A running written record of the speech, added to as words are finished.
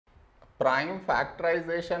Prime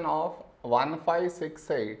factorization of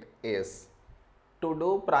 1568 is, to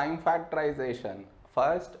do prime factorization,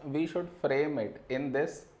 first we should frame it in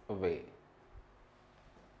this way.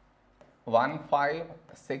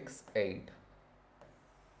 1568.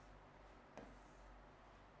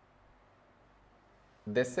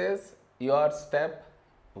 This is your step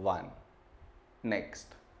 1.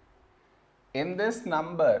 Next, in this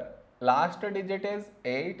number, last digit is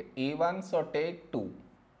 8 even, so take 2.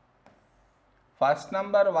 First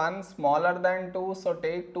number 1 smaller than 2, so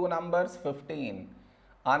take two numbers 15.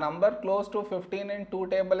 A number close to 15 in 2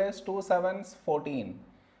 table is 2 sevens 14.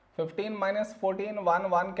 15 minus 14,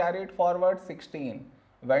 1 carried forward 16.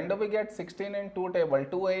 When do we get 16 in 2 table?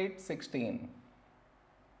 2 8 16.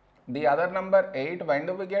 The other number 8, when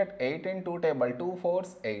do we get 8 in 2 table? 2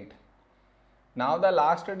 4s 8. Now the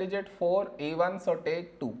last digit 4 even, so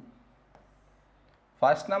take 2.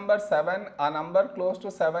 First number 7, a number close to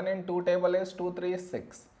 7 in 2 table is 2 3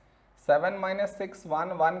 6. 7 minus 6,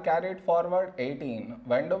 1 carried forward 18.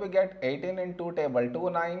 When do we get 18 in 2 table? 2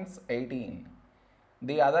 9s 18.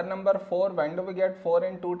 The other number 4, when do we get 4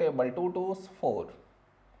 in 2 table? 2 2s 4.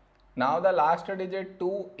 Now the last digit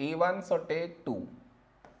 2 even, so take 2.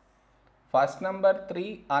 First number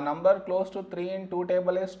 3, a number close to 3 in 2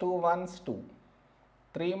 table is 2 1s 2.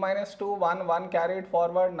 3 minus 2, 1 carried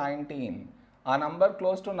forward 19. A number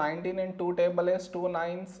close to 19 in 2 table is 2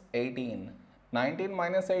 9s 18. 19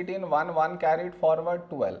 minus 18, 1 carried forward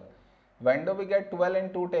 12. When do we get 12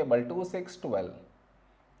 in 2 table? 2 6 12.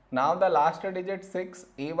 Now the last digit 6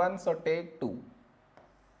 even, so take 2.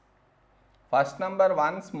 First number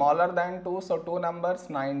 1 smaller than 2, so two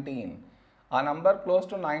numbers 19. A number close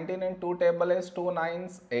to 19 in 2 table is 2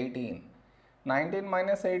 9s 18. 19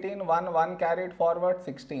 minus 18, 1 carried forward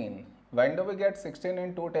 16. When do we get 16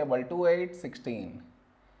 in 2 table? 2 8 16.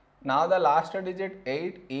 Now the last digit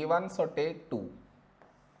 8 even, so take 2.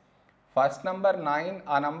 First number 9,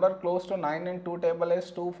 a number close to 9 in 2 table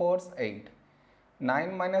is 2 4s 8.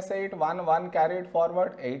 9 minus 8, 1 carried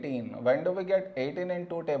forward 18. When do we get 18 in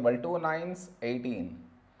 2 table? 2 9s 18.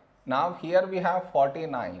 Now here we have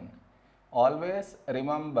 49. Always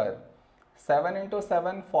remember 7 into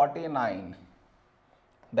 7 49.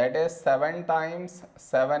 That is 7 times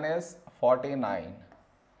 7 is 49.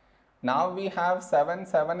 Now we have 7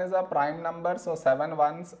 is a prime number, so 7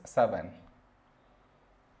 ones 7.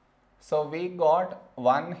 So we got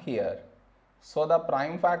 1 here. So the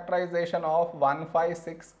prime factorization of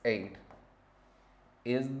 1568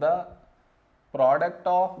 is the product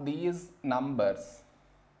of these numbers.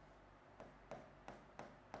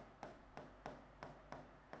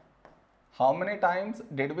 How many times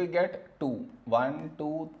did we get 2? 1,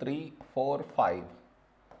 2, 3, 4, 5.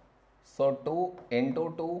 So 2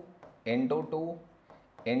 into 2 into 2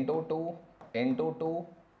 into 2 into 2,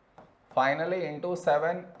 finally into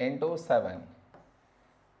 7 into 7.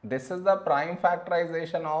 This is the prime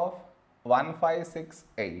factorization of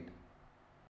 1568.